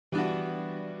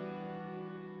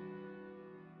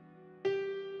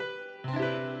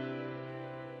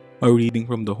A reading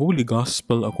from the Holy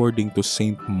Gospel according to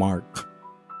Saint Mark.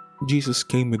 Jesus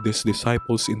came with his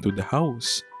disciples into the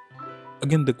house.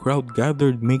 Again the crowd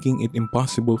gathered, making it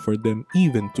impossible for them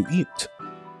even to eat.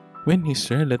 When his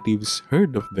relatives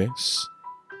heard of this,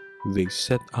 they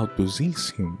set out to seize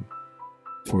him,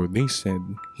 for they said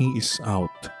he is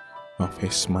out of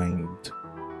his mind.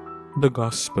 The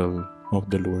Gospel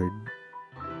of the Lord.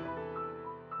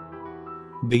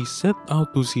 They set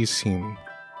out to seize him.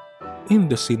 In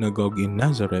the synagogue in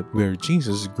Nazareth where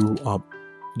Jesus grew up,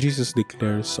 Jesus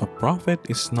declares a prophet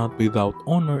is not without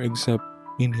honor except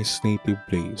in his native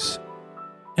place,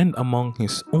 and among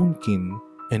his own kin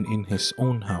and in his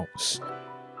own house.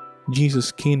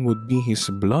 Jesus' kin would be his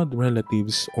blood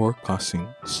relatives or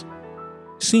cousins.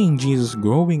 Seeing Jesus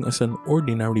growing as an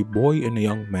ordinary boy and a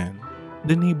young man,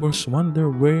 the neighbors wonder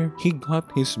where he got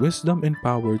his wisdom and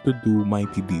power to do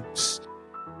mighty deeds.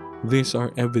 These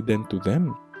are evident to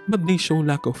them, but they show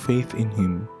lack of faith in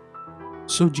him.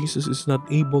 So Jesus is not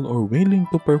able or willing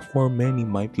to perform many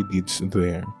mighty deeds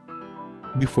there.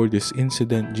 Before this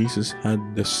incident, Jesus had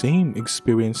the same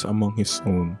experience among his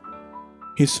own.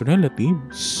 His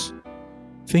relatives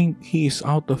think he is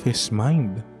out of his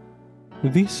mind.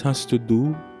 This has to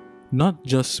do not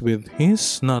just with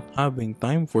his not having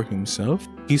time for himself,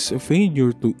 his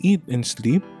failure to eat and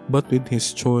sleep, but with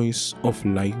his choice of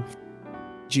life.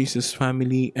 Jesus'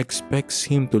 family expects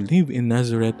him to live in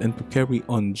Nazareth and to carry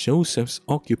on Joseph's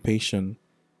occupation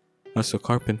as a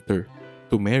carpenter,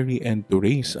 to marry and to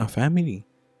raise a family.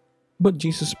 But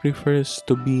Jesus prefers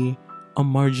to be a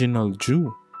marginal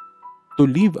Jew, to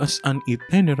live as an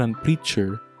itinerant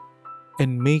preacher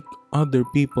and make other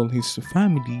people his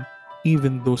family,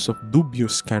 even those of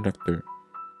dubious character.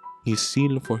 His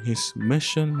zeal for his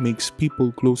mission makes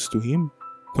people close to him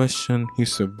question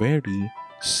his very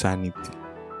sanity.